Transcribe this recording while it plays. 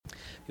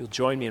You'll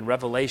join me in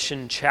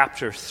Revelation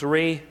chapter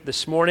 3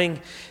 this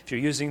morning. If you're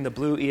using the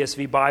blue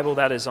ESV Bible,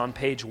 that is on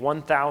page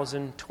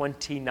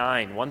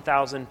 1029.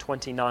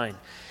 1029.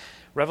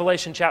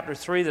 Revelation chapter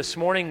 3 this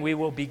morning, we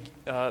will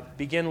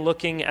begin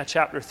looking at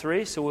chapter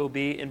 3. So we'll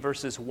be in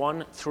verses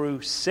 1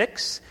 through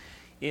 6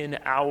 in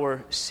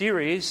our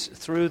series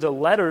through the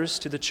letters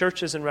to the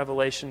churches in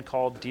Revelation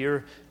called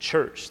Dear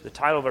Church. The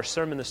title of our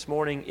sermon this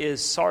morning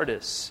is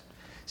Sardis,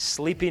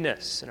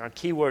 Sleepiness. And our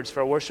keywords for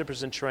our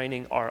worshipers in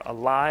training are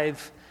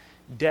alive,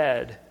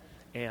 dead,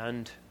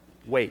 and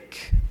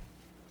wake.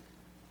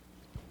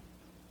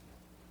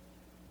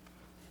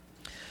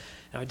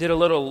 Now, I did a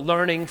little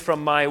learning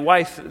from my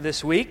wife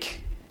this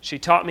week. She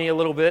taught me a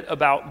little bit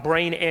about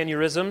brain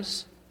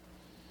aneurysms.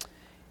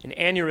 An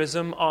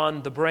aneurysm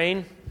on the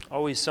brain,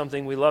 always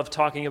something we love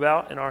talking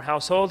about in our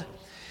household,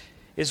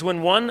 is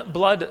when one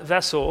blood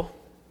vessel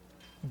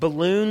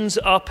balloons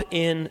up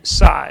in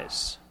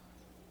size.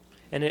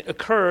 And it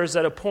occurs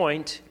at a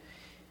point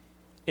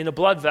in a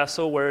blood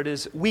vessel where it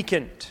is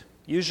weakened,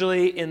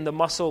 usually in the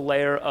muscle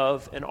layer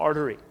of an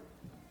artery.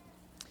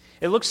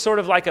 It looks sort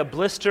of like a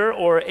blister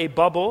or a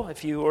bubble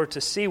if you were to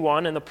see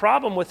one. And the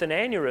problem with an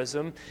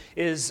aneurysm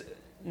is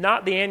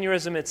not the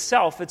aneurysm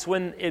itself, it's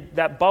when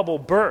that bubble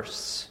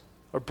bursts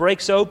or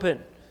breaks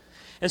open.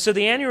 And so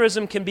the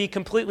aneurysm can be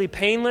completely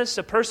painless.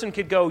 A person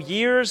could go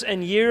years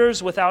and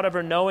years without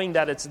ever knowing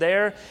that it's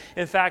there.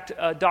 In fact,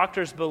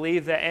 doctors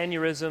believe that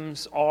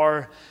aneurysms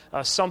are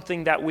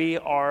something that we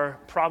are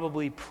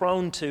probably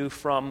prone to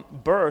from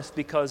birth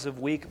because of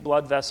weak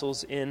blood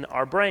vessels in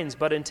our brains.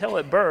 But until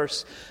it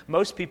bursts,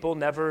 most people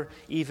never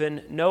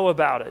even know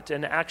about it.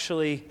 And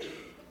actually,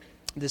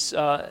 this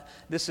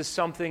is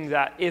something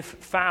that, if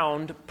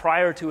found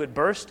prior to it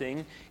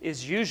bursting,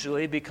 is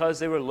usually because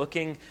they were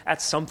looking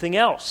at something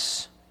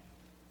else.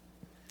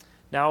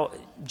 Now,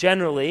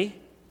 generally,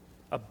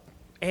 an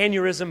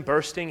aneurysm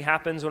bursting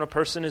happens when a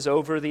person is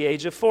over the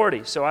age of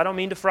 40. So I don't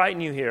mean to frighten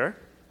you here,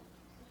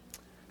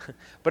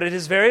 but it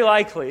is very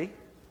likely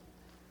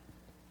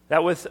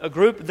that with a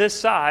group this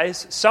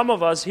size, some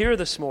of us here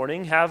this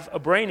morning have a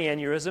brain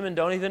aneurysm and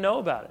don't even know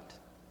about it.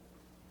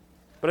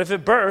 But if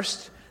it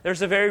bursts,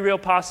 there's a very real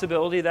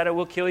possibility that it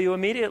will kill you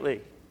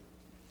immediately.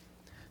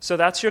 So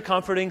that's your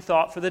comforting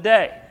thought for the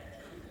day.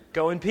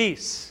 Go in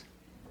peace.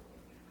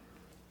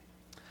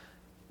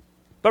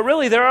 But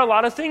really, there are a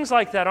lot of things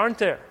like that, aren't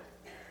there?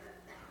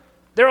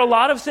 There are a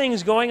lot of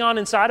things going on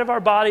inside of our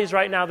bodies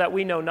right now that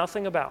we know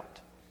nothing about.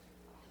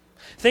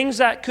 Things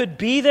that could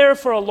be there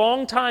for a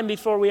long time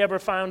before we ever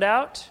found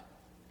out.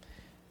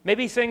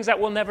 Maybe things that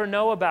we'll never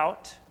know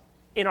about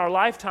in our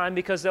lifetime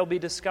because they'll be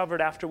discovered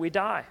after we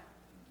die.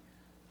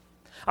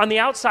 On the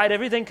outside,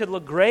 everything could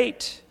look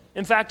great.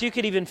 In fact, you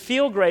could even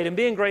feel great and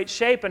be in great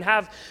shape and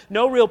have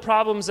no real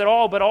problems at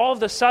all. But all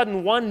of a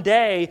sudden, one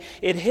day,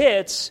 it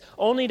hits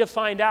only to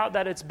find out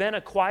that it's been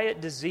a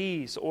quiet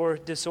disease or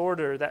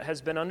disorder that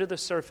has been under the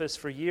surface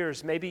for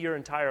years, maybe your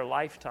entire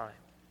lifetime.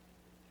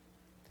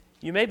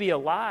 You may be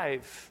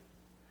alive,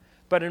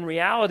 but in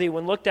reality,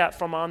 when looked at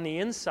from on the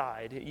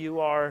inside,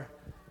 you are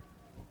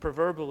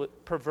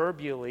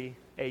proverbially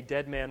a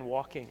dead man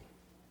walking.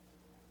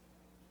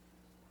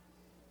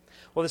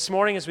 Well, this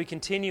morning, as we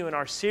continue in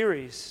our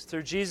series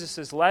through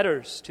Jesus'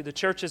 letters to the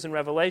churches in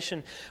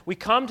Revelation, we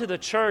come to the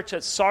church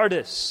at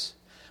Sardis,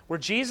 where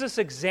Jesus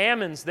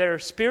examines their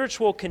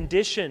spiritual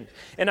condition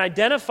and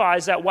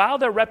identifies that while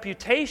their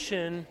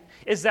reputation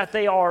is that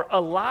they are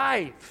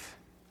alive,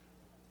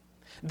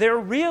 they're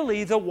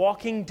really the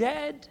walking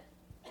dead.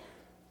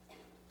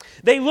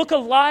 They look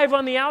alive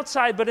on the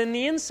outside, but in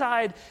the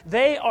inside,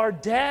 they are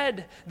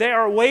dead. They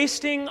are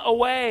wasting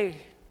away,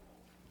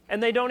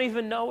 and they don't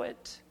even know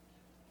it.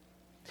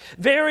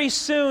 Very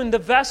soon, the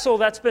vessel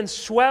that's been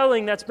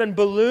swelling, that's been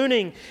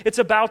ballooning, it's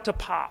about to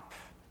pop,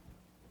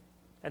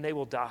 and they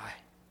will die.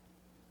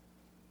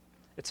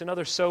 It's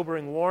another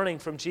sobering warning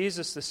from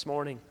Jesus this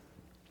morning.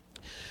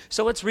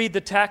 So let's read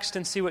the text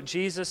and see what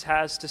Jesus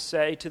has to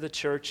say to the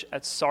church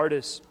at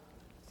Sardis,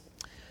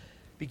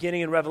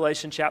 beginning in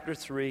Revelation chapter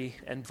 3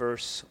 and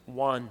verse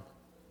 1.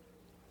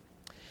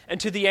 And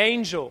to the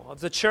angel of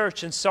the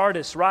church in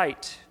Sardis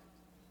write,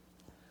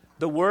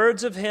 the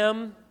words of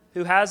him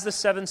who has the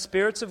 7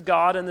 spirits of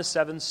God and the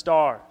 7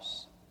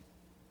 stars.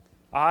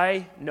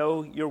 I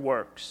know your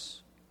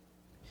works.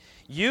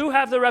 You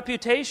have the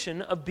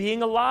reputation of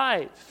being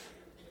alive,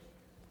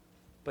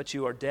 but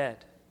you are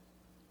dead.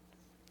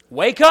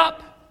 Wake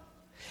up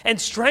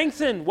and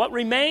strengthen what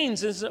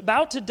remains is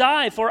about to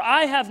die, for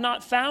I have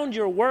not found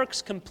your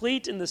works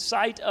complete in the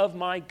sight of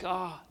my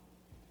God.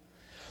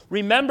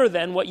 Remember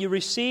then what you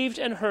received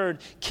and heard.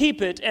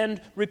 Keep it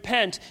and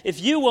repent. If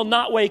you will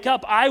not wake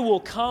up, I will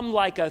come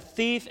like a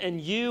thief,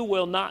 and you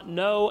will not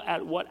know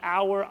at what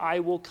hour I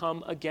will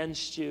come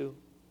against you.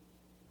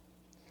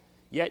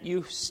 Yet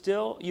you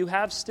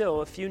have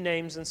still a few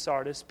names in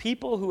Sardis,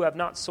 people who have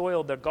not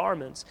soiled their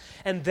garments,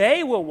 and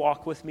they will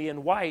walk with me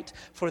in white,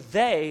 for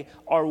they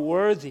are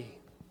worthy.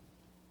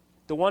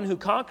 The one who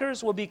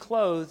conquers will be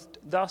clothed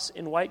thus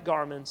in white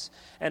garments,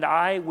 and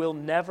I will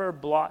never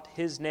blot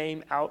his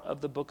name out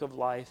of the book of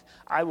life.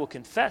 I will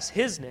confess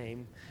his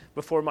name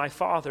before my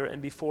Father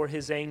and before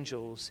his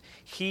angels.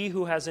 He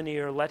who has an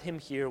ear, let him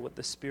hear what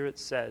the Spirit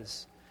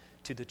says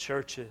to the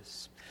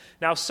churches."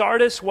 Now,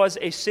 Sardis was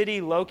a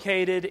city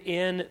located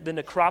in the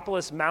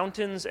Necropolis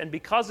Mountains, and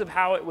because of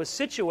how it was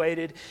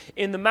situated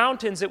in the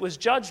mountains, it was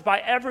judged by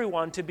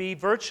everyone to be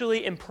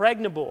virtually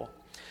impregnable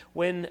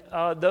when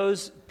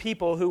those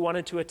people who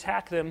wanted to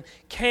attack them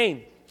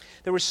came.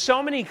 There were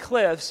so many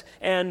cliffs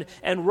and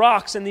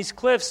rocks, and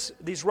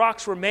these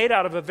rocks were made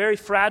out of a very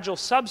fragile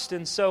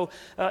substance, so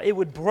it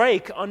would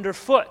break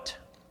underfoot.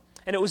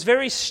 And it was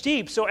very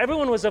steep, so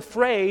everyone was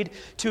afraid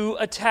to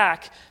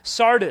attack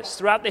Sardis.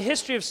 Throughout the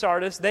history of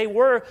Sardis, they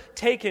were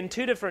taken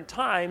 2 different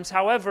times.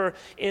 However,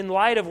 in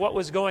light of what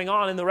was going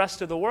on in the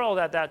rest of the world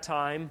at that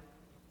time,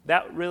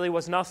 that really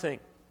was nothing.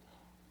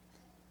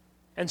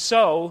 And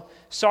so,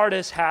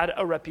 Sardis had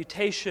a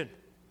reputation.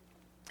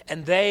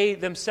 And they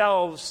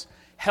themselves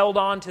held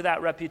on to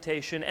that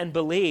reputation and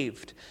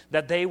believed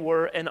that they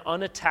were an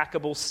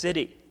unattackable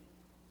city.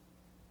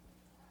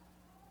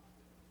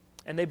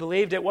 And they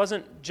believed it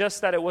wasn't just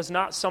that it was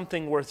not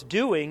something worth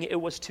doing, it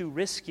was too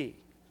risky.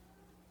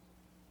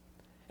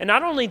 And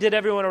not only did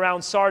everyone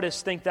around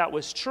Sardis think that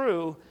was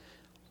true,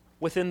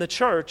 within the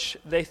church,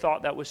 they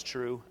thought that was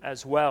true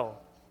as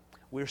well.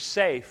 We're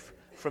safe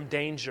from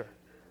danger.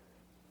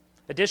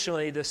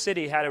 Additionally, the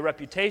city had a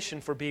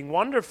reputation for being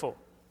wonderful.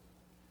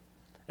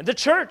 And the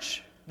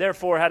church,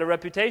 therefore, had a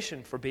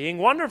reputation for being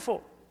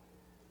wonderful.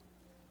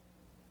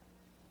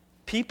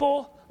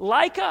 People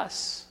like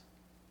us.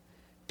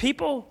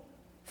 People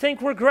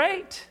think we're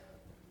great.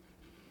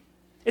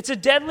 It's a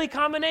deadly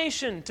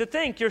combination to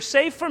think you're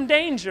safe from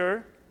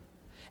danger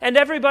and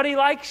everybody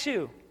likes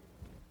you.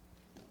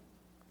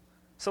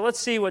 So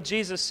let's see what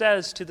Jesus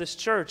says to this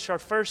church. Our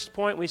first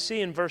point we see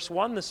in verse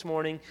 1 this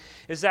morning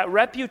is that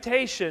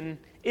reputation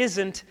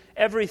isn't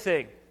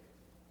everything.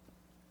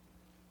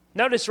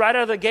 Notice right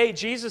out of the gate,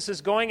 Jesus is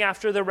going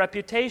after their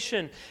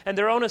reputation and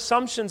their own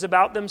assumptions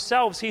about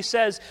themselves. He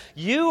says,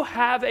 "You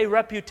have a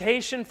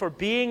reputation for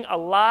being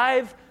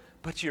alive,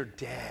 but you're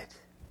dead."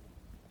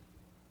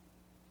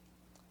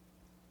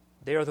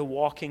 They are the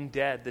walking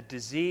dead. The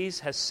disease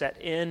has set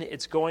in.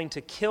 It's going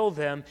to kill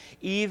them,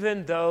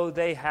 even though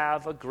they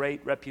have a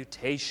great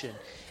reputation.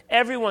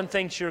 Everyone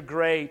thinks you're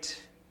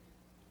great.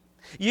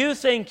 You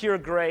think you're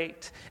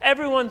great.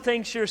 Everyone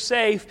thinks you're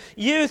safe.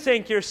 You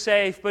think you're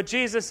safe. But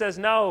Jesus says,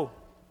 no,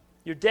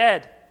 you're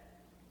dead.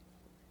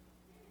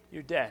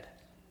 You're dead.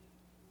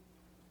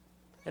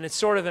 And it's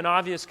sort of an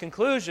obvious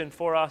conclusion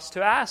for us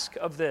to ask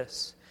of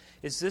this.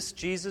 Is this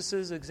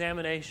Jesus'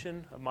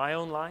 examination of my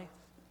own life?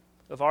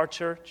 Of our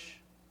church?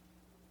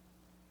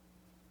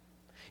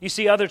 You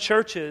see, other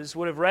churches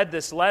would have read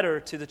this letter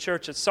to the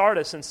church at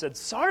Sardis and said,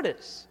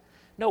 "Sardis?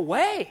 No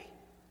way.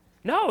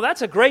 No,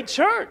 that's a great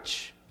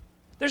church.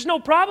 There's no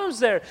problems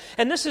there."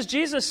 And this is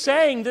Jesus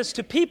saying this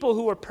to people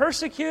who were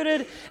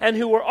persecuted and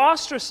who were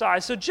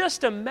ostracized. So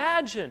just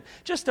imagine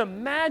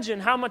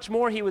how much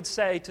more he would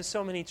say to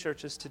so many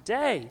churches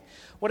today.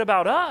 What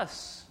about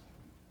us?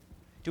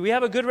 Do we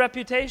have a good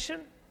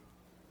reputation?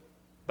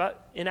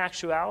 But in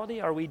actuality,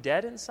 are we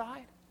dead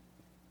inside?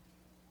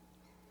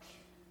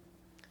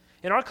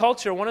 In our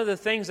culture, one of the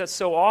things that's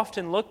so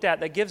often looked at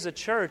that gives a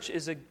church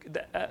is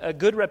a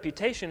good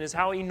reputation is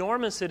how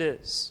enormous it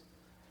is.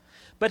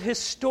 But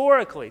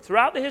historically,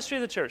 throughout the history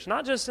of the church,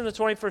 not just in the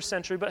 21st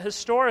century, but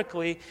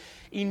historically,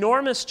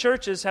 enormous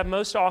churches have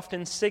most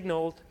often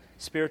signaled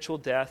spiritual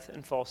death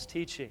and false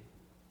teaching.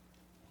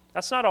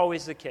 That's not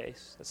always the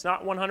case. That's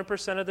not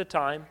 100% of the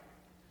time.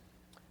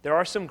 There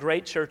are some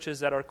great churches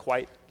that are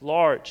quite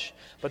large.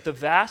 But the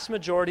vast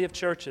majority of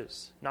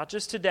churches, not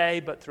just today,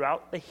 but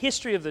throughout the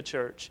history of the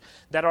church,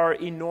 that are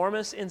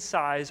enormous in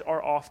size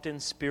are often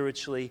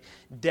spiritually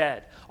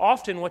dead.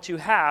 Often what you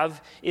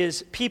have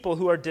is people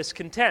who are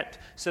discontent.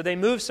 So they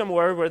move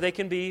somewhere where they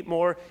can be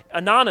more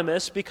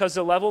anonymous because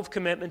the level of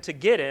commitment to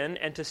get in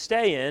and to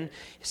stay in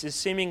is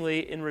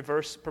seemingly in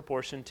reverse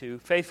proportion to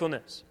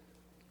faithfulness.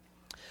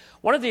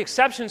 One of the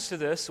exceptions to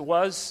this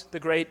was the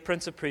great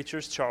Prince of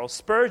Preachers, Charles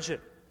Spurgeon.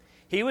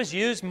 He was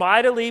used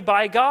mightily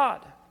by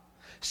God,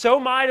 so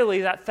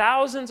mightily that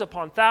thousands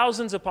upon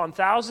thousands upon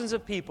thousands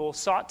of people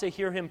sought to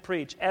hear him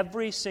preach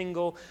every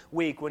single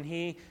week when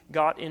he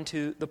got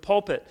into the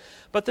pulpit.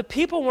 But the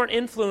people weren't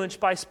influenced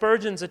by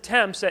Spurgeon's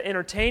attempts at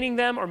entertaining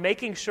them or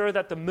making sure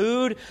that the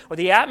mood or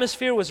the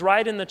atmosphere was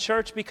right in the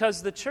church,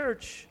 because the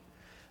church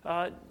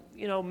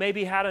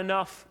maybe had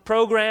enough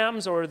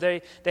programs, or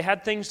they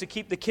had things to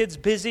keep the kids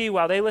busy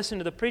while they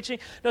listened to the preaching.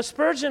 No,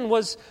 Spurgeon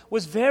was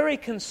very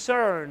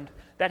concerned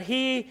that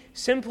he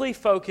simply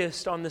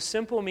focused on the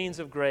simple means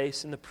of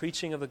grace and the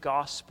preaching of the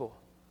gospel.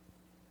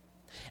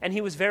 And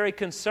he was very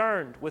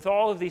concerned with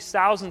all of these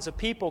thousands of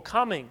people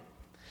coming,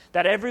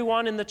 that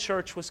everyone in the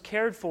church was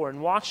cared for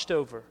and watched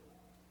over.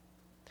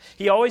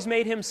 He always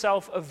made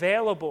himself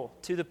available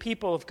to the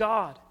people of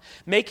God,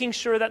 making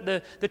sure that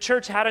the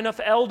church had enough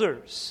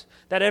elders,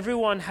 that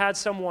everyone had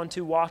someone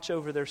to watch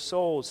over their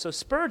souls. So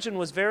Spurgeon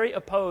was very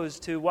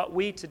opposed to what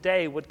we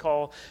today would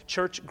call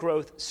church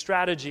growth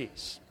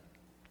strategies.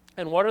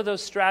 And what are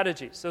those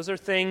strategies? Those are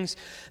things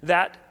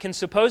that can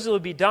supposedly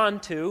be done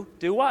to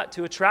do what?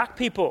 To attract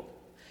people,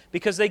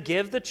 because they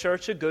give the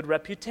church a good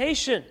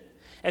reputation.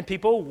 And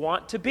people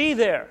want to be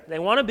there. They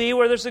want to be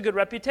where there's a good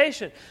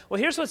reputation.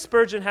 Well, here's what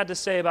Spurgeon had to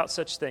say about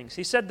such things.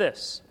 He said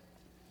this: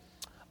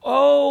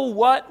 "Oh,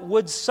 what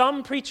would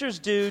some preachers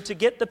do to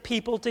get the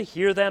people to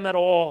hear them at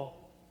all?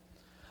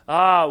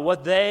 Ah,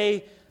 what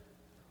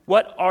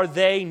are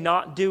they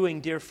not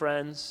doing, dear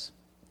friends?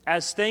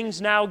 As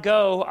things now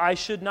go, I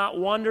should not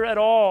wonder at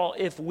all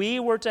if we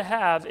were to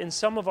have in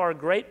some of our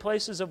great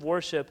places of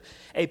worship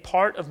a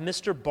part of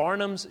Mr.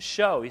 Barnum's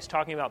show." He's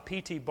talking about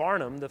P.T.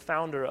 Barnum, the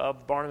founder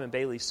of Barnum and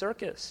Bailey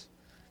Circus.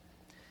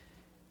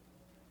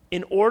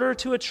 "In order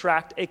to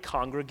attract a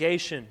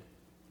congregation.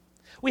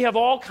 We have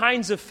all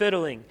kinds of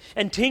fiddling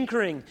and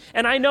tinkering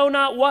and I know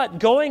not what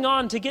going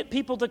on to get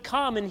people to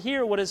come and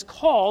hear what is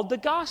called the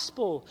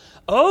gospel.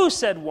 Oh,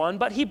 said one,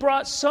 but he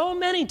brought so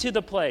many to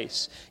the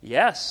place.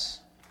 Yes,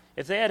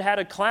 if they had had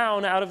a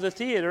clown out of the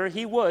theater,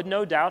 he would,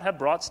 no doubt, have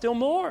brought still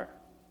more.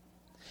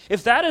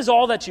 If that is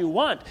all that you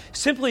want,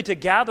 simply to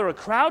gather a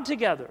crowd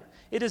together,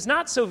 it is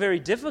not so very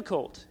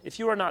difficult if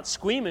you are not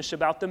squeamish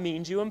about the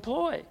means you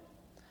employ.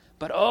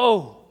 But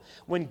oh,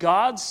 when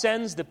God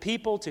sends the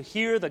people to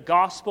hear the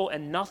gospel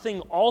and nothing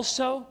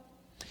also,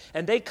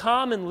 and they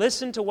come and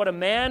listen to what a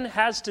man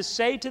has to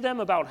say to them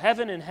about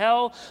heaven and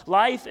hell,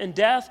 life and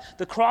death,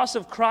 the cross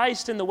of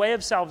Christ and the way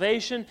of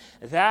salvation,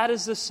 that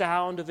is the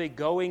sound of a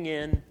going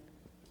in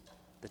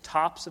the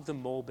tops of the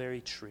mulberry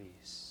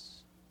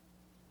trees."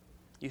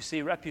 You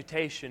see,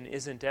 reputation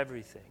isn't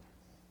everything.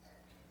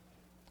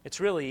 It's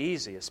really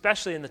easy,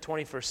 especially in the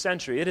 21st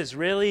century. It is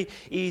really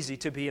easy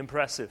to be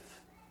impressive.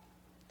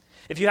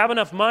 If you have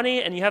enough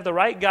money and you have the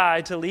right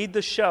guy to lead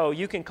the show,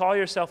 you can call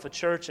yourself a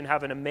church and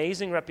have an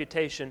amazing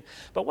reputation.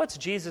 But what's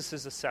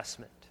Jesus'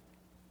 assessment?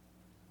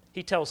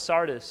 He tells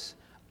Sardis,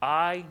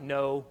 "I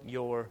know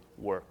your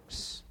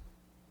works."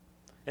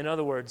 In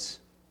other words,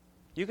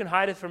 you can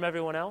hide it from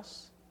everyone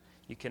else.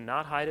 You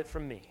cannot hide it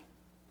from me.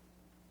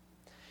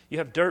 You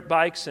have dirt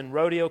bikes and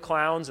rodeo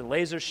clowns and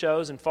laser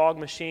shows and fog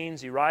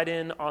machines. You ride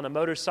in on a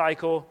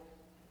motorcycle.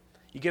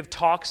 You give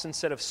talks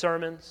instead of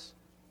sermons.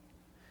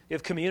 You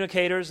have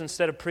communicators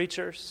instead of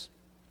preachers.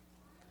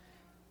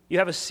 You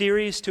have a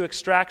series to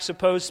extract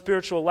supposed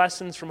spiritual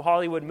lessons from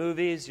Hollywood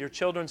movies. Your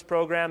children's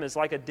program is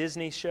like a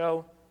Disney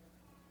show.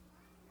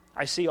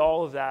 I see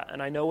all of that,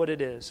 and I know what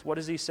it is. What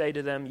does he say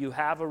to them? You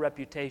have a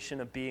reputation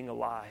of being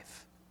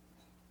alive.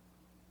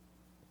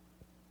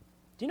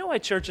 Do you know why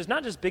churches,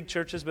 not just big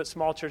churches, but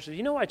small churches,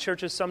 you know why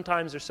churches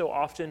sometimes are so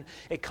often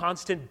a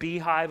constant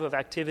beehive of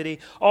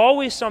activity?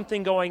 Always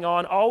something going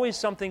on, always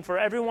something for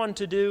everyone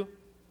to do.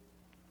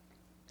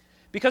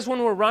 Because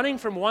when we're running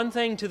from one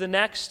thing to the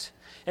next,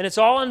 and it's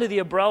all under the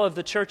umbrella of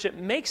the church, it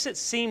makes it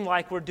seem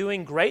like we're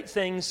doing great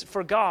things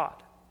for God.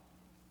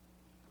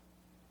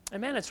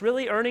 And man, it's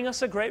really earning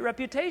us a great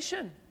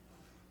reputation.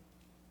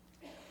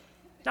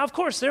 Now, of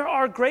course, there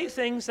are great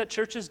things that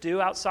churches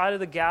do outside of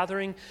the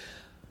gathering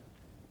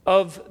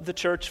of the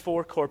church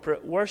for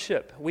corporate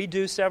worship. We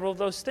do several of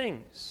those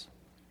things.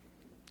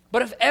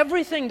 But if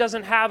everything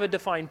doesn't have a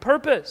defined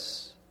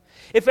purpose,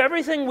 if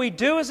everything we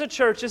do as a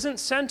church isn't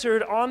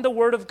centered on the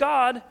Word of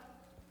God,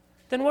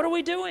 then what are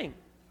we doing?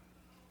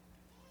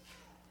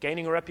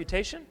 Gaining a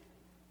reputation?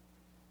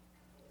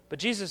 But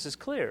Jesus is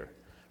clear.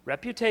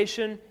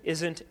 Reputation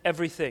isn't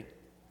everything.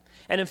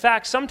 And in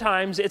fact,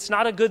 sometimes it's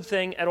not a good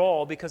thing at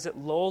all because it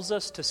lulls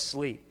us to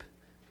sleep.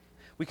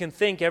 We can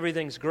think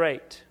everything's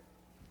great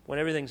when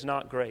everything's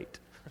not great.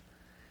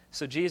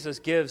 So Jesus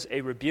gives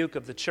a rebuke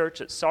of the church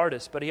at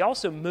Sardis, but he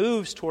also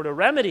moves toward a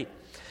remedy.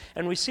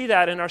 And we see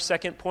that in our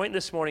second point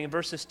this morning in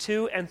verses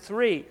 2 and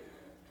 3.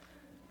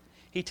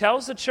 He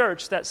tells the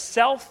church that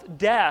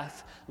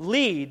self-death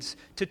leads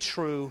to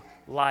true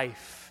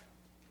life.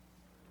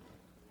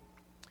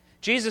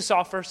 Jesus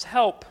offers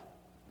help.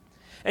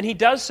 And he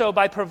does so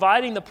by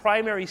providing the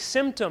primary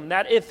symptom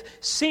that if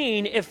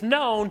seen, if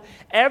known,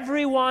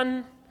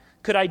 everyone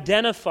could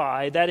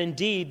identify that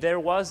indeed there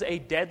was a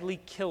deadly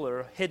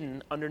killer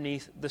hidden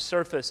underneath the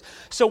surface.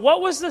 So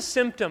what was the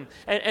symptom?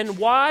 And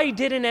why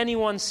didn't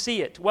anyone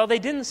see it? Well, they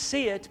didn't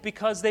see it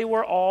because they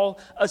were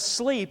all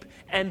asleep,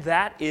 and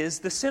that is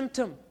the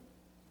symptom.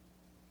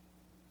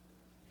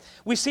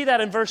 We see that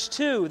in verse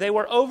 2. They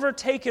were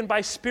overtaken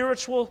by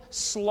spiritual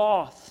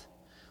sloth.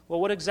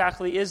 Well, what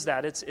exactly is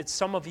that? It's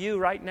some of you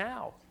right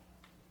now.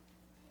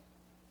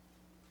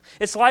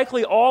 It's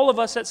likely all of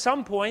us at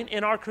some point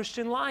in our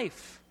Christian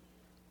life.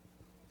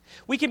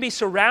 We can be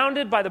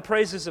surrounded by the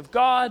praises of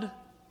God,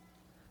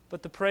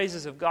 but the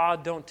praises of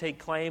God don't take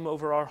claim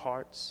over our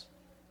hearts.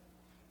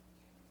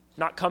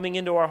 Not coming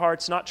into our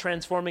hearts, not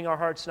transforming our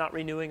hearts, not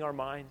renewing our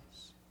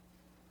minds.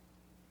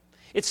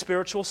 It's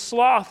spiritual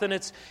sloth, and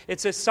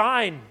it's a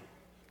sign.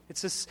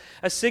 It's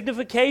a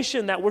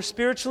signification that we're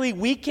spiritually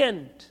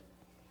weakened.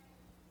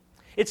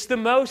 It's the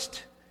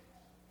most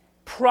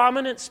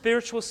prominent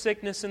spiritual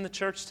sickness in the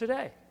church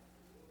today.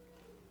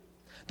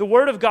 The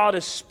Word of God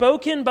is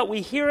spoken, but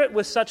we hear it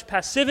with such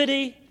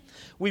passivity.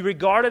 We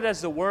regard it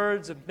as the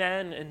words of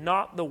men and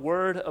not the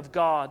Word of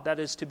God that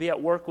is to be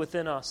at work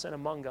within us and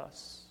among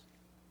us.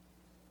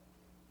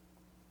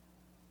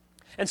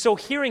 And so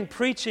hearing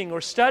preaching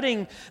or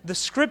studying the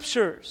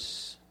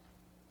Scriptures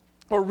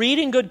or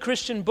reading good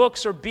Christian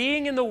books or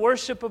being in the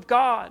worship of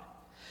God,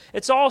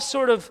 it all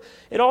sort of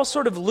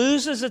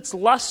loses its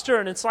luster,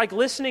 and it's like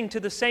listening to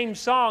the same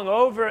song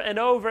over and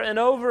over and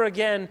over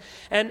again.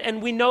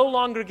 And we no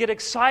longer get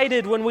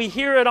excited when we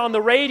hear it on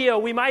the radio.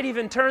 We might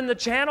even turn the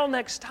channel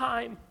next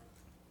time.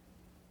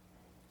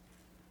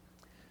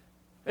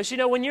 As you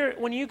know, when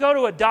you go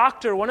to a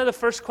doctor, one of the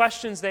first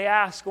questions they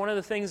ask, one of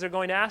the things they're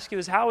going to ask you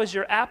is, how is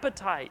your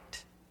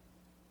appetite?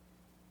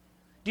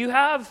 Do you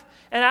have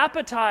an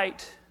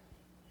appetite?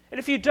 And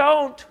if you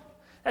don't,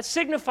 that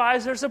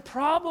signifies there's a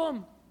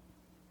problem.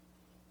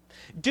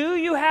 Do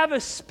you have a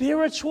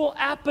spiritual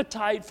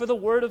appetite for the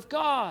Word of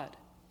God?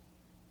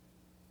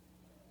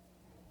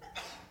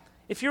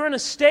 If you're in a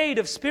state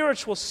of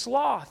spiritual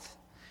sloth,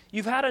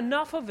 you've had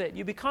enough of it.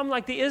 You become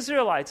like the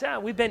Israelites.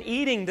 We've been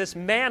eating this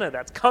manna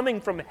that's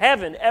coming from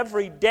heaven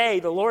every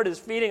day. The Lord is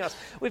feeding us.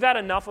 We've had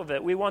enough of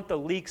it. We want the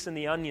leeks and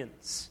the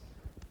onions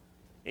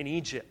in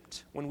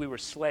Egypt when we were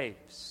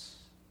slaves.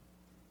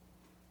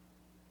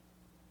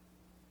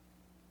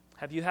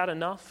 Have you had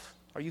enough?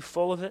 Are you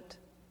full of it?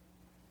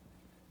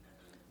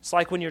 It's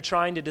like when you're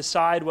trying to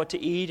decide what to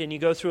eat and you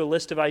go through a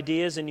list of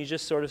ideas and you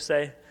just sort of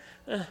say,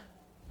 that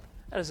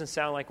doesn't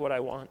sound like what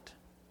I want.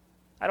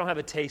 I don't have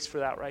a taste for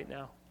that right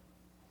now.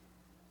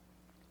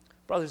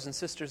 Brothers and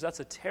sisters, that's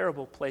a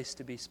terrible place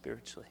to be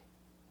spiritually.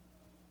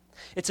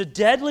 It's a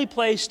deadly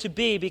place to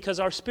be because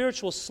our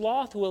spiritual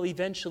sloth will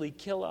eventually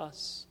kill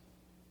us.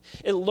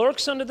 It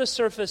lurks under the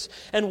surface,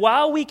 and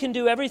while we can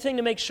do everything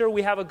to make sure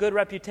we have a good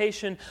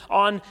reputation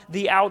on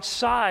the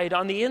outside,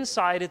 on the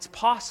inside, it's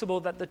possible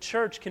that the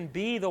church can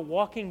be the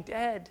walking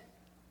dead.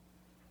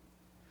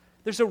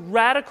 There's a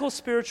radical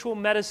spiritual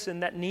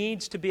medicine that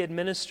needs to be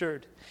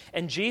administered,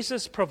 and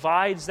Jesus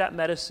provides that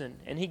medicine,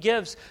 and He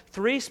gives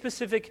 3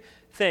 specific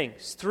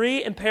things,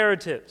 3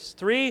 imperatives,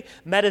 3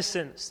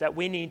 medicines that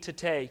we need to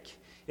take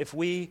if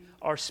we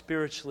are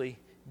spiritually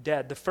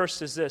dead. The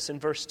first is this. In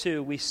verse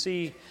 2, we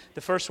see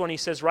the first one. He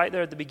says right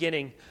there at the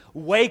beginning,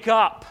 wake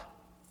up.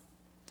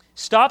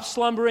 Stop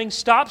slumbering,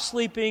 stop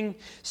sleeping,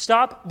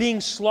 stop being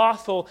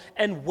slothful,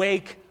 and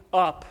wake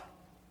up.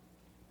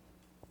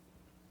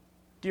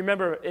 Do you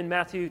remember in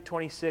Matthew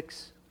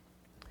 26,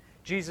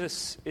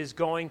 Jesus is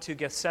going to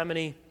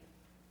Gethsemane,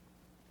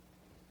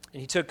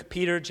 and He took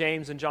Peter,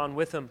 James, and John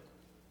with Him.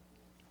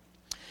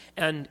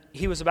 And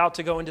He was about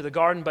to go into the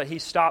garden, but He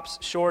stops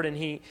short and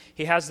he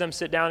has them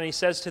sit down and He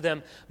says to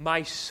them,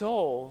 my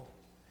soul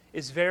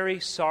is very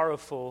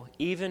sorrowful,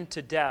 even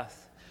to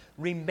death.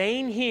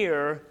 Remain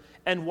here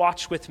and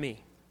watch with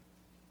me.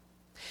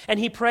 And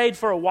He prayed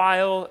for a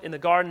while in the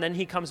garden. Then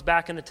He comes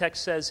back and the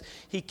text says,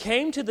 He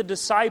came to the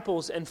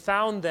disciples and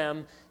found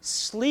them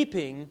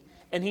sleeping.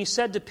 And He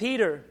said to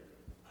Peter,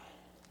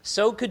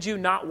 so could you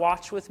not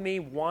watch with me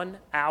 1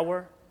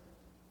 hour?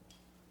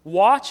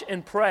 Watch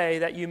and pray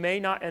that you may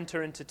not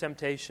enter into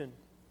temptation.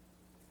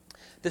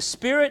 The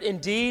spirit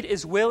indeed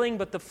is willing,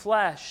 but the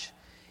flesh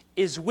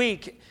is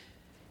weak.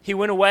 He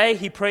went away,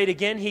 He prayed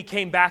again, He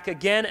came back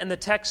again, and the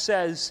text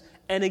says,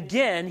 and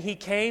again He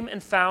came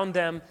and found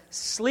them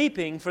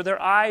sleeping, for their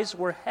eyes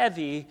were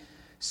heavy.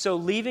 So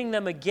leaving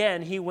them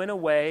again, He went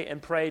away and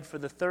prayed for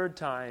the 3rd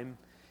time,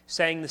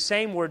 saying the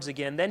same words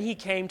again. Then He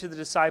came to the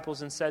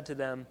disciples and said to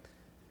them,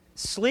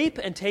 sleep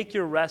and take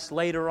your rest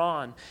later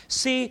on.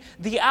 See,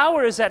 the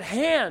hour is at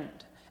hand,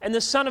 and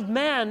the Son of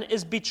Man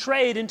is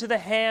betrayed into the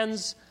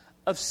hands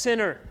of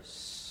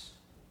sinners.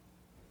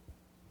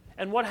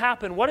 And what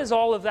happened? What is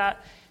all of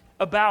that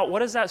about?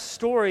 What is that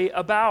story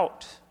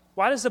about?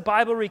 Why does the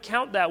Bible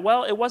recount that?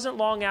 Well, it wasn't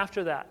long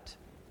after that.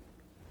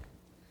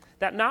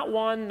 That not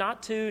 1,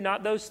 not 2,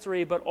 not those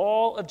 3, but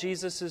all of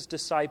Jesus'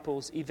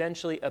 disciples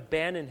eventually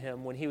abandoned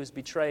Him when He was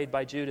betrayed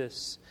by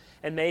Judas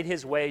and made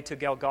His way to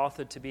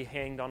Golgotha to be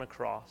hanged on a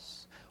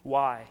cross.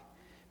 Why?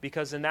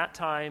 Because in that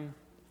time,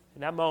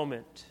 in that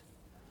moment,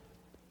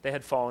 they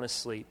had fallen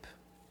asleep.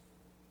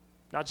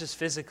 Not just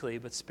physically,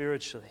 but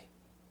spiritually.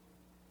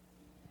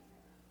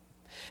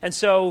 And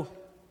so,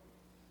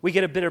 we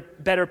get a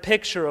better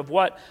picture of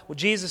what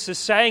Jesus is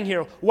saying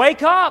here.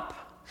 Wake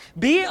up!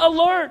 Be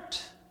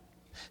alert!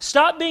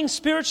 Stop being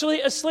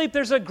spiritually asleep.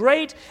 There's a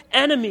great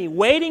enemy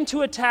waiting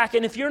to attack.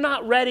 And if you're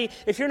not ready,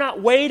 if you're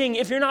not waiting,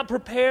 if you're not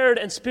prepared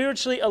and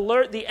spiritually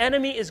alert, the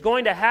enemy is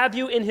going to have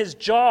you in his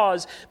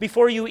jaws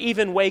before you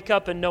even wake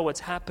up and know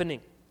what's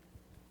happening.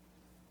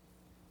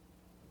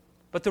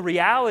 But the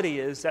reality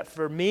is that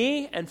for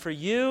me and for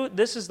you,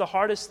 this is the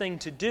hardest thing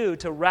to do,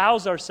 to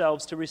rouse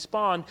ourselves, to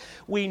respond.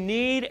 We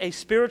need a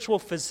spiritual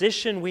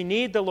physician. We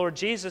need the Lord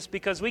Jesus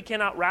because we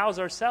cannot rouse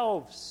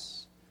ourselves.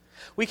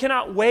 We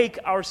cannot wake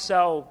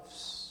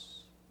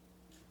ourselves.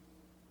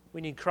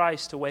 We need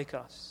Christ to wake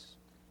us.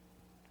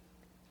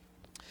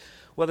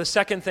 Well, the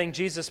second thing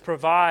Jesus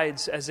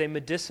provides as a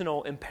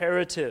medicinal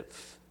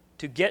imperative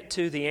to get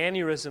to the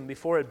aneurysm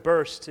before it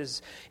bursts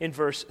is in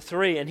verse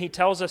 3. And he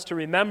tells us to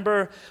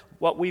remember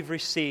what we've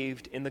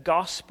received in the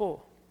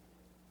gospel.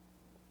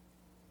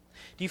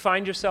 Do you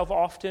find yourself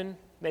often,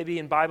 maybe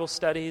in Bible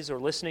studies or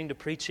listening to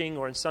preaching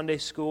or in Sunday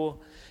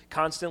school,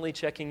 constantly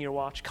checking your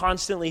watch,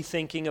 constantly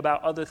thinking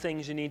about other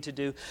things you need to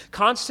do,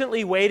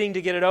 constantly waiting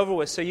to get it over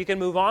with so you can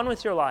move on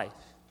with your life?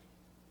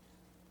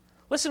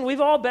 Listen,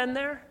 we've all been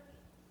there.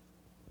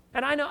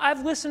 And I know,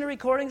 I've listened to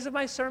recordings of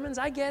my sermons.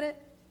 I get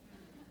it.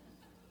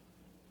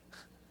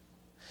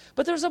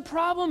 But there's a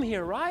problem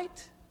here,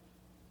 right?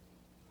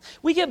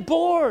 We get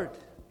bored.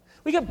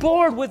 We get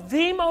bored with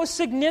the most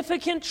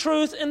significant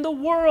truth in the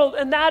world,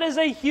 and that is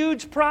a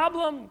huge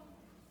problem.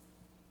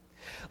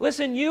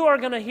 Listen, you are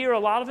going to hear a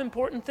lot of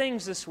important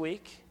things this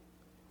week.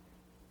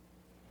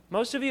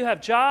 Most of you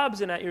have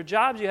jobs, and at your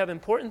jobs you have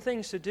important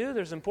things to do.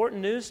 There's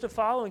important news to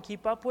follow and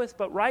keep up with.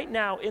 But right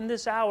now, in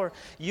this hour,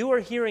 you are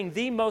hearing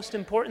the most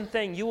important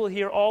thing you will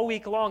hear all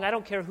week long. I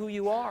don't care who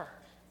you are.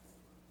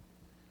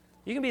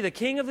 You can be the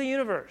king of the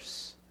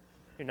universe.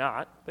 You're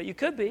not, but you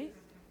could be.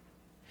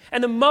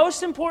 And the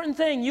most important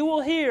thing you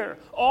will hear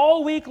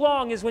all week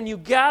long is when you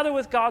gather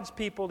with God's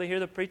people to hear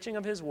the preaching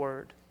of His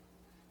Word.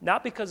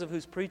 Not because of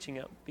who's preaching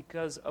it,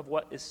 because of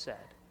what is said.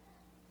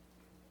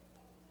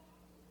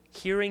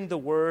 Hearing the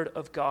Word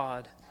of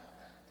God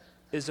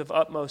is of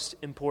utmost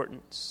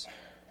importance.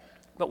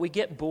 But we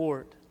get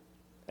bored,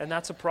 and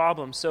that's a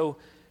problem. So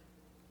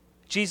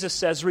Jesus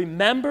says,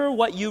 remember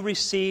what you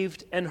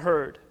received and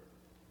heard.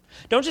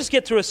 Don't just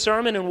get through a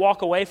sermon and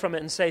walk away from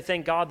it and say,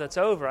 thank God that's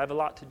over. I have a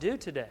lot to do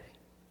today.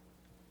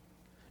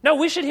 No,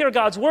 we should hear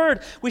God's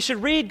Word. We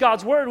should read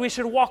God's Word. We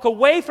should walk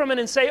away from it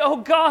and say, oh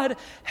God,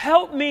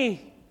 help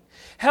me.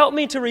 Help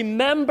me to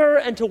remember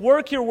and to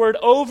work your Word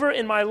over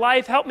in my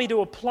life. Help me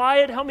to apply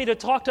it. Help me to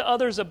talk to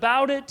others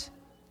about it,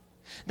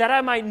 that I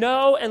might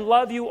know and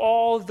love you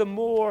all the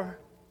more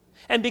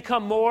and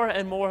become more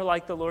and more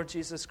like the Lord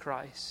Jesus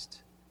Christ.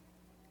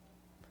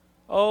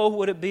 Oh,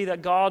 would it be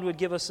that God would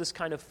give us this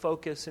kind of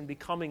focus in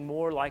becoming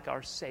more like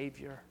our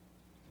Savior.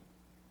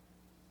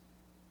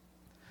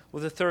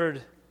 Well, the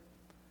third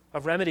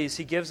of remedies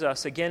He gives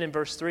us, again in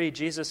verse 3,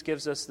 Jesus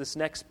gives us this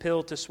next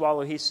pill to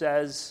swallow. He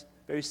says,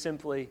 very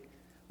simply,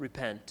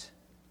 repent.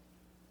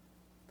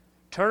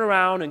 Turn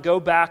around and go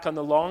back on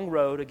the long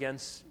road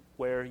against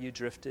where you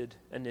drifted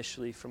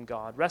initially from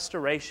God.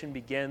 Restoration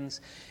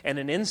begins in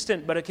an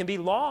instant, but it can be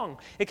long.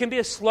 It can be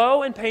a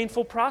slow and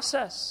painful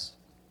process.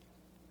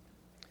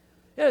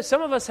 Yeah,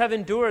 some of us have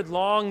endured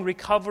long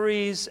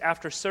recoveries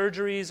after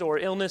surgeries or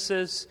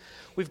illnesses.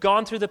 We've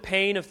gone through the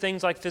pain of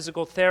things like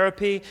physical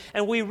therapy,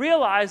 and we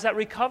realize that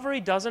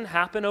recovery doesn't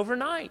happen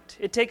overnight.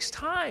 It takes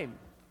time.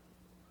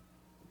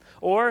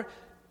 Or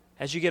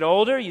as you get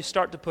older, you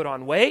start to put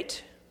on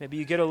weight. Maybe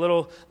you get a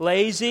little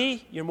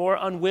lazy. You're more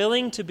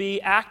unwilling to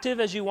be active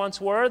as you once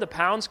were. The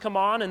pounds come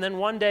on, and then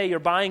one day you're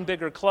buying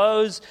bigger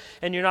clothes,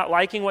 and you're not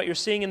liking what you're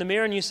seeing in the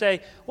mirror, and you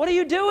say, what are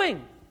you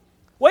doing?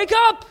 Wake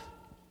up!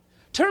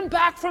 Turn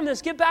back from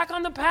this. Get back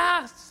on the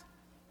path.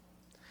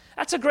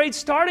 That's a great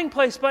starting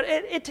place, but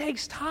it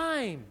takes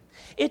time.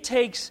 It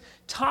takes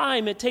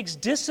time. It takes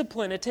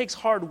discipline. It takes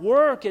hard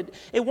work. It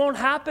won't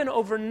happen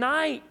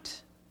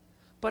overnight.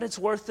 But it's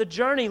worth the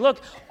journey.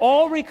 Look,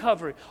 all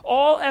recovery,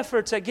 all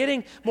efforts at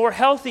getting more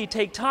healthy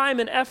take time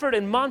and effort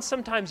and months,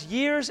 sometimes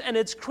years, and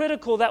it's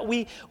critical that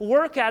we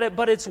work at it,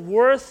 but it's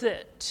worth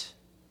it.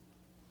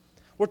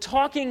 We're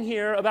talking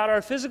here about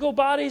our physical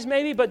bodies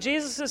maybe, but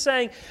Jesus is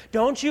saying,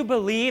 don't you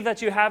believe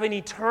that you have an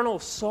eternal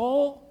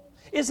soul?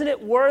 Isn't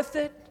it worth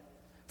it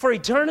for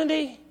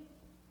eternity?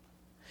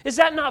 Is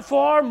that not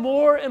far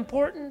more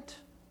important?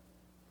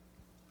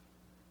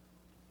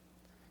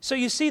 So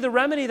you see the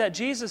remedy that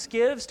Jesus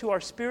gives to our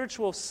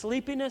spiritual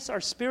sleepiness, our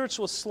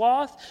spiritual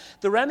sloth,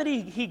 the remedy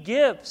He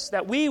gives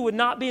that we would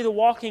not be the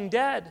walking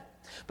dead,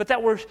 but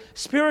that we're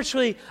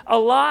spiritually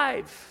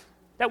alive,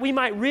 that we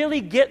might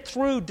really get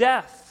through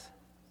death,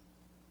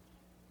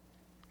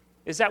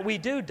 is that we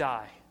do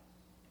die,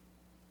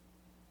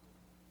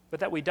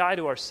 but that we die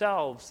to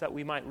ourselves that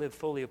we might live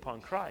fully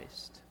upon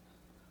Christ.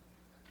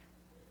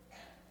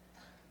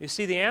 You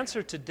see, the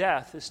answer to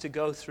death is to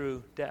go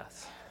through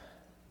death.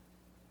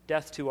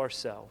 Death to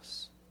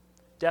ourselves,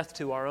 death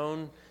to our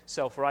own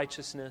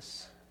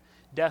self-righteousness,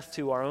 death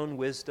to our own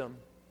wisdom,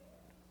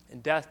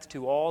 and death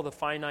to all the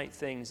finite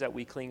things that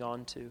we cling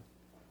on to.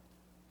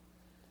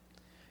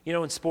 You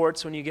know, in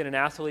sports, when you get an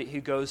athlete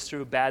who goes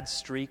through a bad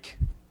streak,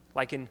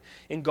 like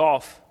in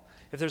golf,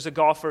 if there's a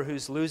golfer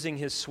who's losing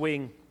his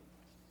swing,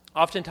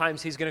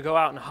 oftentimes he's going to go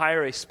out and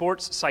hire a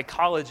sports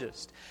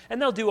psychologist.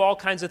 And they'll do all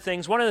kinds of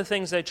things. One of the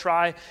things they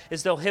try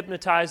is they'll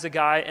hypnotize the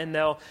guy and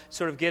they'll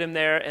sort of get him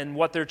there. And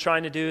what they're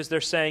trying to do is they're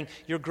saying,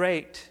 you're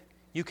great.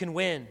 You can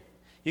win.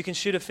 You can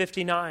shoot a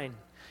 59.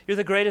 You're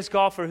the greatest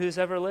golfer who's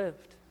ever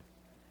lived.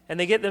 And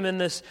they get them in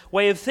this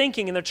way of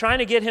thinking, and they're trying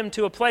to get him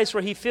to a place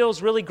where he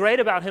feels really great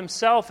about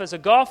himself as a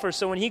golfer.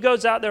 So when he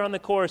goes out there on the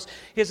course,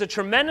 he has a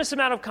tremendous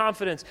amount of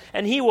confidence,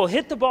 and he will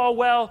hit the ball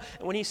well.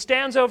 And when he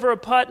stands over a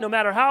putt, no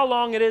matter how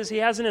long it is, he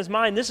has in his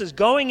mind, this is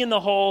going in the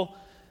hole.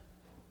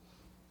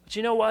 But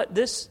you know what?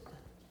 This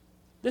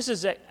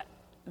is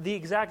the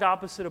exact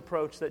opposite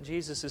approach that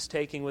Jesus is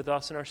taking with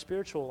us in our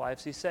spiritual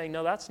lives. He's saying,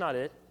 no, that's not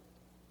it.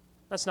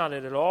 That's not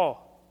it at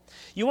all.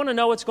 You want to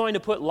know what's going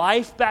to put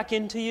life back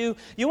into you?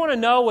 You want to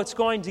know what's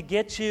going to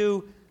get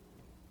you,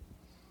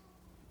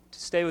 to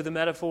stay with the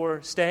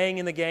metaphor, staying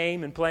in the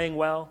game and playing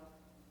well?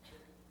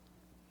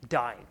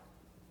 Dying.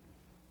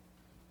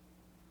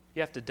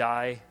 You have to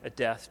die a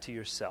death to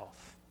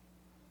yourself.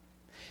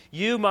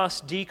 You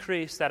must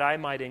decrease that I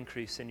might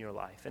increase in your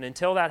life. And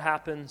until that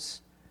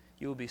happens,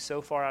 you will be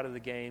so far out of the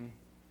game,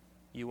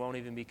 you won't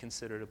even be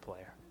considered a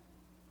player.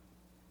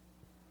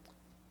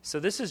 So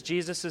this is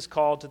Jesus'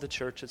 call to the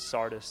church at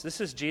Sardis.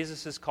 This is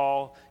Jesus'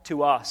 call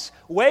to us.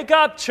 Wake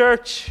up,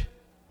 church!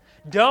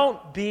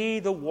 Don't be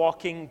the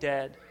walking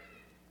dead.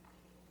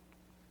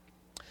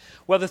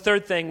 Well, the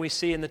third thing we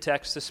see in the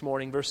text this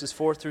morning, verses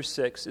 4 through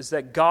 6, is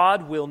that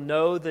God will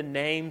know the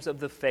names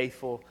of the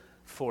faithful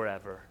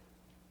forever.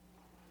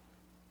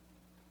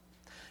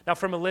 Now,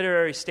 from a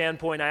literary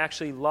standpoint, I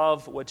actually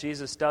love what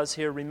Jesus does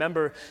here.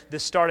 Remember,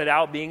 this started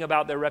out being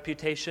about their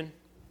reputation,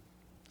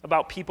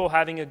 about people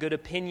having a good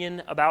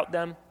opinion about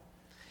them.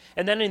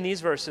 And then in these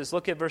verses,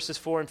 look at verses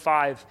 4 and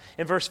 5.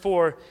 In verse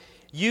 4,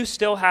 you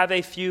still have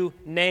a few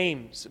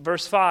names.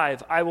 Verse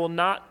 5, I will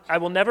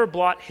never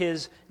blot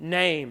his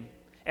name,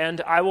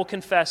 and I will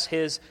confess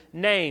his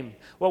name.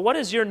 Well, what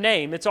is your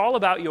name? It's all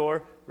about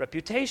your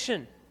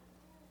reputation.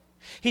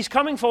 He's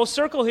coming full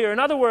circle here. In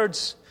other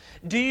words,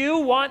 do you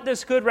want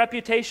this good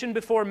reputation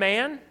before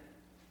man,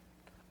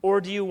 or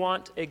do you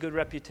want a good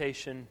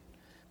reputation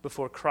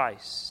before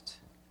Christ?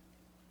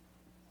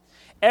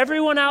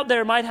 Everyone out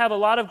there might have a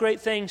lot of great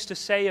things to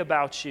say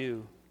about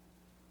you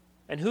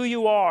and who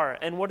you are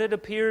and what it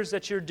appears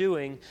that you're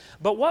doing,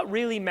 but what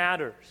really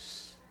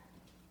matters?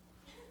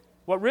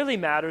 What really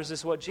matters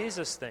is what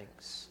Jesus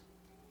thinks.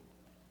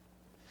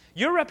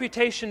 Your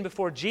reputation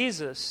before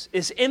Jesus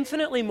is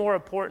infinitely more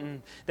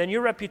important than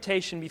your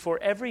reputation before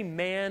every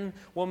man,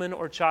 woman,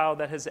 or child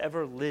that has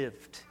ever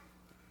lived.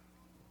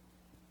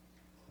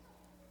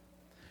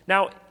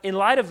 Now, in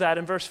light of that,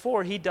 in verse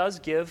 4, he does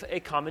give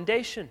a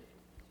commendation.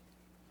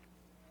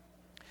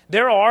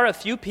 There are a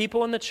few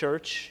people in the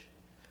church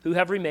who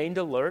have remained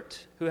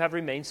alert, who have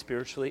remained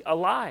spiritually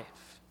alive.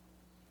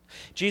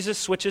 Jesus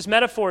switches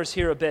metaphors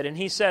here a bit, and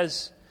he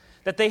says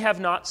that they have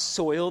not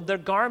soiled their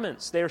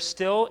garments. They are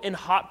still in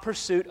hot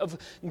pursuit of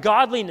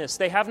godliness.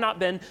 They have not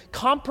been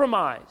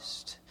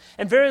compromised.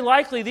 And very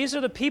likely, these are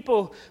the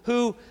people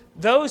who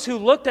those who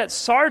looked at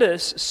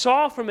Sardis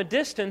saw from a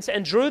distance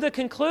and drew the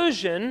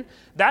conclusion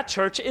that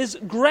church is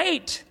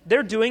great.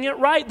 They're doing it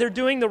right. They're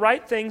doing the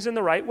right things in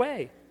the right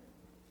way.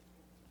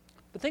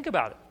 But think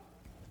about it.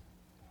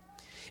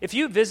 If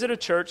you visit a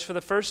church for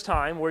the first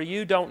time where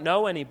you don't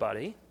know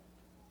anybody,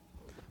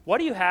 what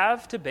do you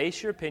have to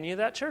base your opinion of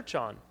that church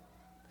on?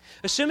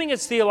 Assuming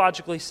it's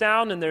theologically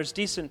sound and there's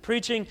decent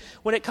preaching,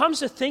 when it comes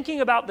to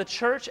thinking about the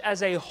church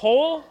as a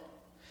whole,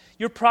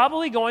 you're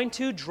probably going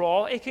to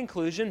draw a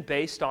conclusion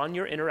based on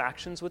your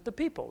interactions with the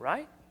people,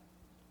 right?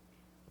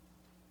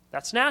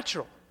 That's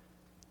natural.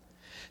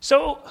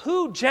 So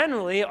who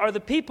generally are the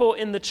people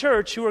in the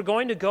church who are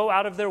going to go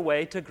out of their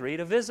way to greet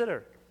a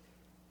visitor?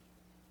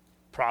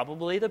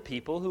 Probably the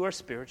people who are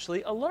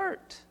spiritually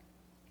alert.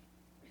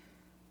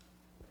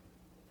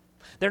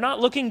 They're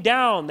not looking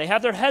down. They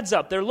have their heads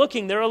up. They're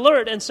looking. They're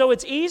alert. And so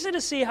it's easy to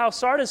see how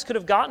Sardis could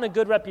have gotten a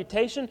good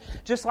reputation,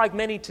 just like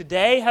many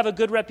today have a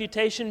good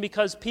reputation,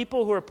 because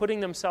people who are putting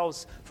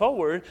themselves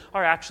forward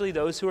are actually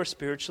those who are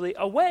spiritually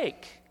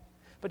awake.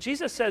 But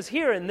Jesus says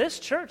here in this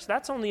church,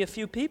 that's only a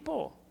few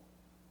people.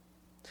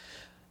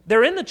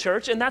 They're in the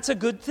church, and that's a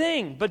good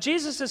thing. But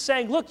Jesus is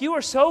saying, look, you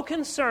are so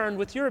concerned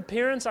with your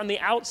appearance on the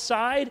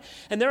outside,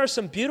 and there are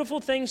some beautiful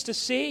things to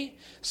see.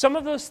 Some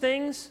of those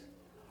things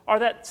are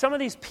that some of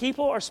these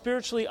people are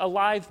spiritually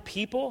alive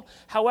people.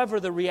 However,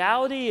 the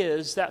reality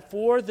is that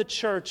for the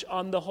church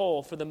on the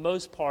whole, for the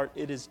most part,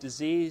 it is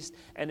diseased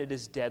and it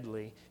is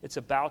deadly. It's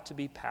about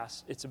to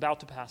pass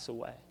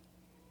away.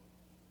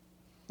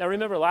 Now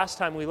remember, last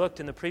time we looked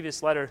in the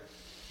previous letter,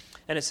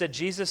 and it said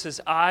Jesus'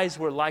 eyes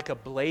were like a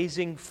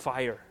blazing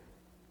fire.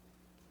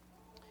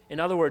 In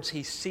other words,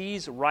 he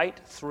sees right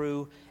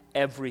through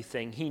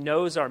everything. He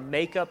knows our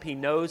makeup. He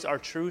knows our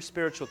true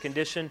spiritual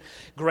condition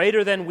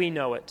greater than we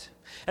know it.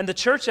 And the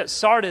church at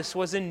Sardis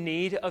was in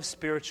need of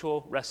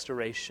spiritual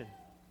restoration.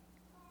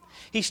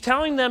 He's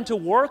telling them to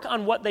work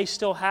on what they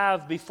still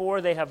have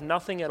before they have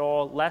nothing at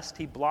all, lest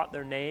he blot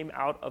their name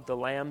out of the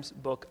Lamb's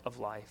book of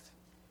life.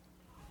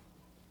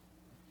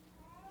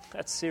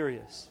 That's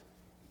serious.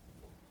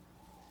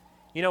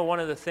 You know, one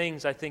of the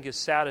things I think is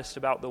saddest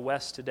about the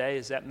West today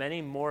is that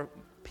many more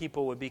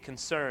people would be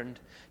concerned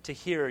to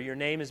hear your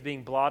name is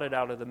being blotted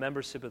out of the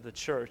membership of the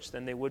church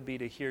than they would be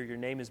to hear your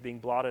name is being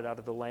blotted out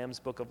of the Lamb's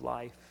book of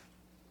life.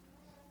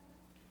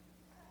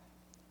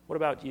 What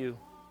about you?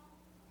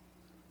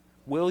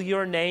 Will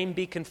your name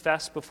be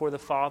confessed before the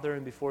Father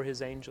and before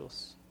His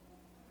angels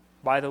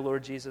by the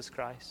Lord Jesus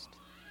Christ?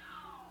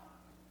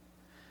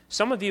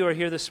 Some of you are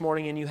here this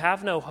morning and you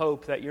have no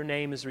hope that your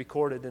name is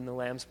recorded in the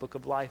Lamb's Book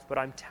of Life, but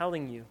I'm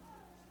telling you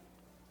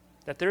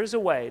that there is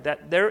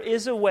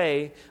a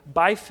way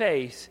by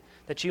faith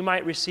that you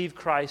might receive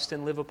Christ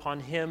and live upon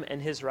Him and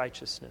His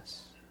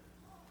righteousness.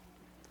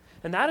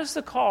 And that is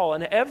the call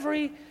on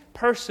every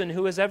person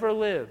who has ever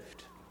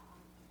lived,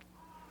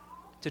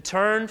 to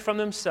turn from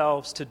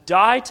themselves, to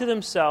die to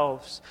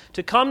themselves,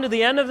 to come to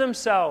the end of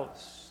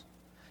themselves,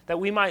 that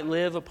we might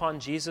live upon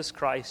Jesus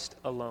Christ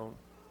alone.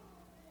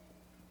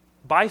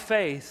 By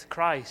faith,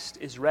 Christ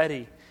is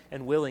ready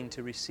and willing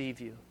to receive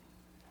you,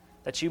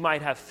 that you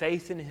might have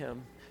faith in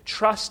Him,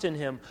 trust in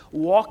Him,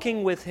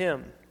 walking with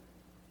Him,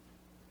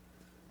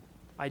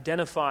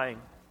 identifying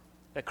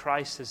that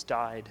Christ has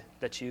died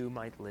that you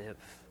might live.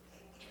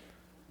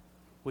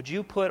 Would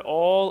you put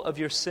all of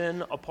your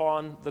sin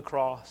upon the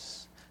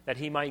cross, that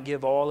He might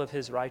give all of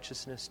His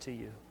righteousness to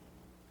you?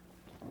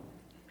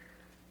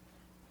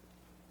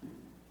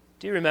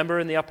 Do you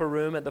remember in the upper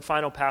room at the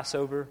final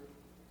Passover,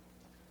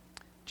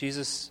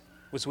 Jesus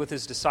was with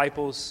His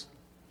disciples,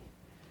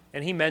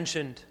 and He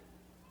mentioned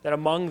that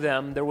among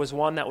them there was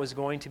one that was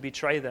going to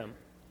betray them.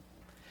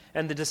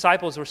 And the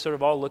disciples were sort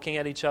of all looking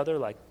at each other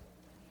like,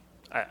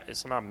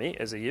 it's not me,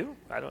 is it you?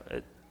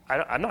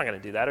 I'm not going to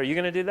do that. Are you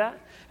going to do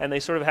that? And they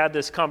sort of had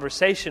this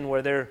conversation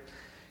where they're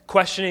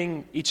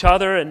questioning each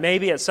other and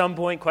maybe at some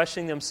point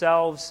questioning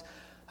themselves.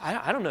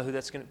 I don't know who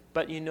that's going to...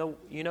 But you know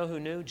who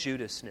knew?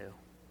 Judas knew.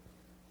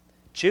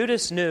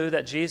 Judas knew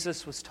that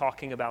Jesus was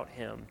talking about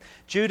him.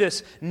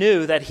 Judas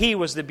knew that he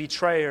was the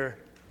betrayer,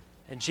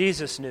 and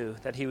Jesus knew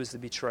that he was the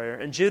betrayer.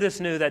 And Judas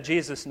knew that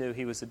Jesus knew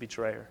he was the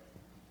betrayer.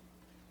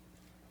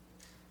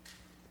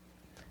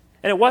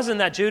 And it wasn't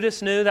that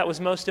Judas knew that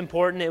was most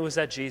important, it was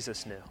that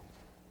Jesus knew.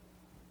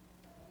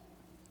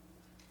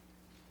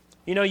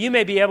 You know, you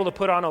may be able to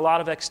put on a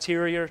lot of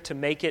exterior to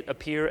make it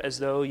appear as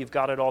though you've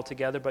got it all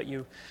together, but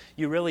you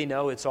really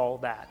know it's all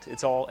that.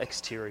 It's all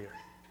exterior.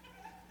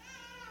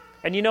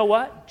 And you know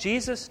what?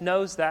 Jesus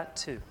knows that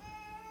too.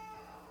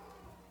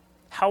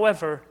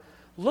 However,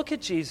 look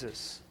at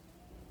Jesus.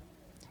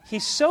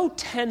 He's so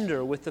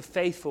tender with the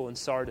faithful in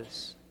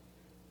Sardis.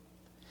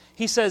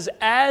 He says,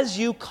 as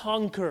you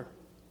conquer.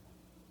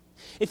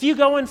 If you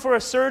go in for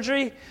a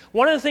surgery,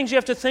 one of the things you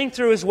have to think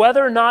through is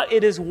whether or not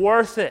it is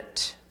worth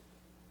it.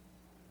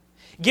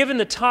 Given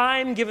the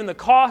time, given the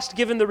cost,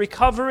 given the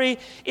recovery,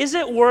 is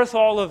it worth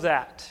all of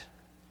that?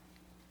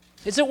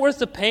 Is it worth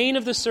the pain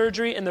of the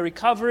surgery and the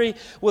recovery?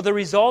 Will the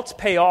results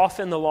pay off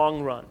in the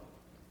long run?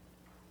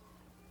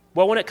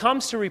 Well, when it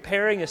comes to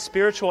repairing a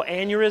spiritual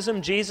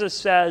aneurysm, Jesus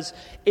says,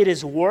 it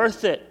is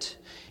worth it.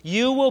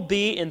 You will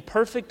be in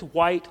perfect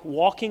white,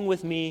 walking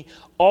with me,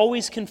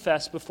 always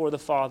confess before the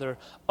Father.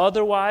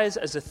 Otherwise,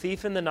 as a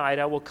thief in the night,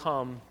 I will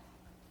come.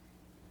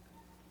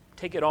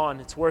 Take it on.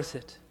 It's worth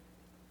it.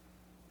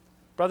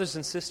 Brothers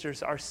and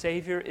sisters, our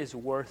Savior is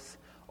worth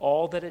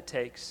all that it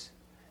takes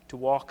to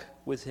walk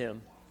with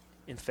Him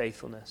in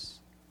faithfulness.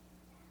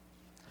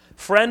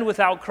 Friend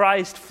without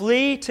Christ,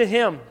 flee to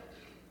Him.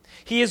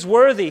 He is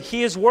worthy.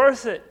 He is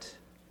worth it.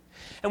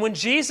 And when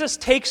Jesus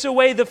takes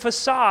away the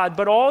facade,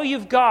 but all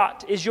you've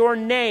got is your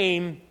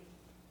name,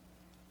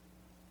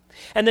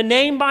 and the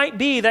name might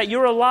be that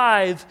you're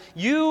alive,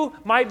 you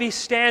might be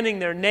standing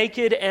there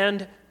naked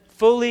and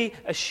fully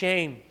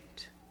ashamed.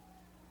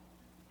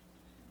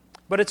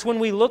 But it's when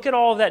we look at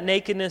all of that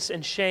nakedness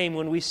and shame,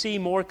 when we see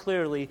more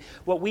clearly,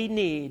 what we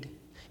need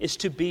is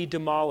to be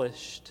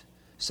demolished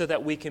so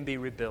that we can be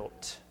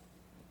rebuilt.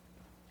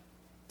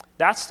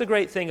 That's the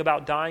great thing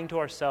about dying to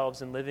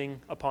ourselves and living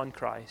upon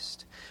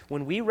Christ.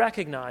 When we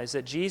recognize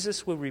that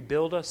Jesus will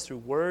rebuild us through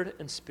Word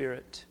and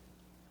Spirit.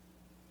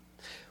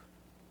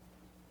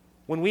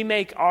 When we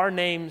make our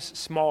names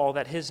small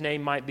that His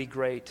name might be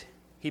great,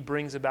 He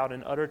brings about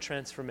an utter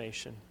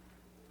transformation.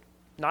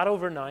 Not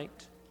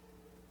overnight,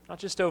 not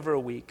just over a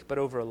week, but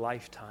over a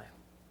lifetime.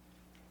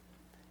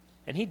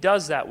 And He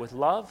does that with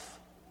love.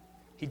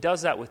 He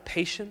does that with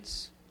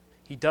patience.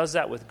 He does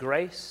that with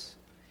grace.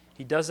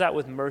 He does that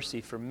with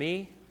mercy for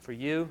me, for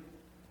you,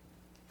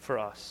 for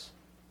us.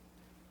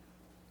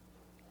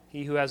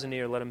 He who has an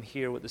ear, let him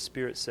hear what the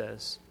Spirit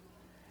says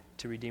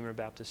to Redeemer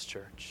Baptist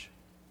Church.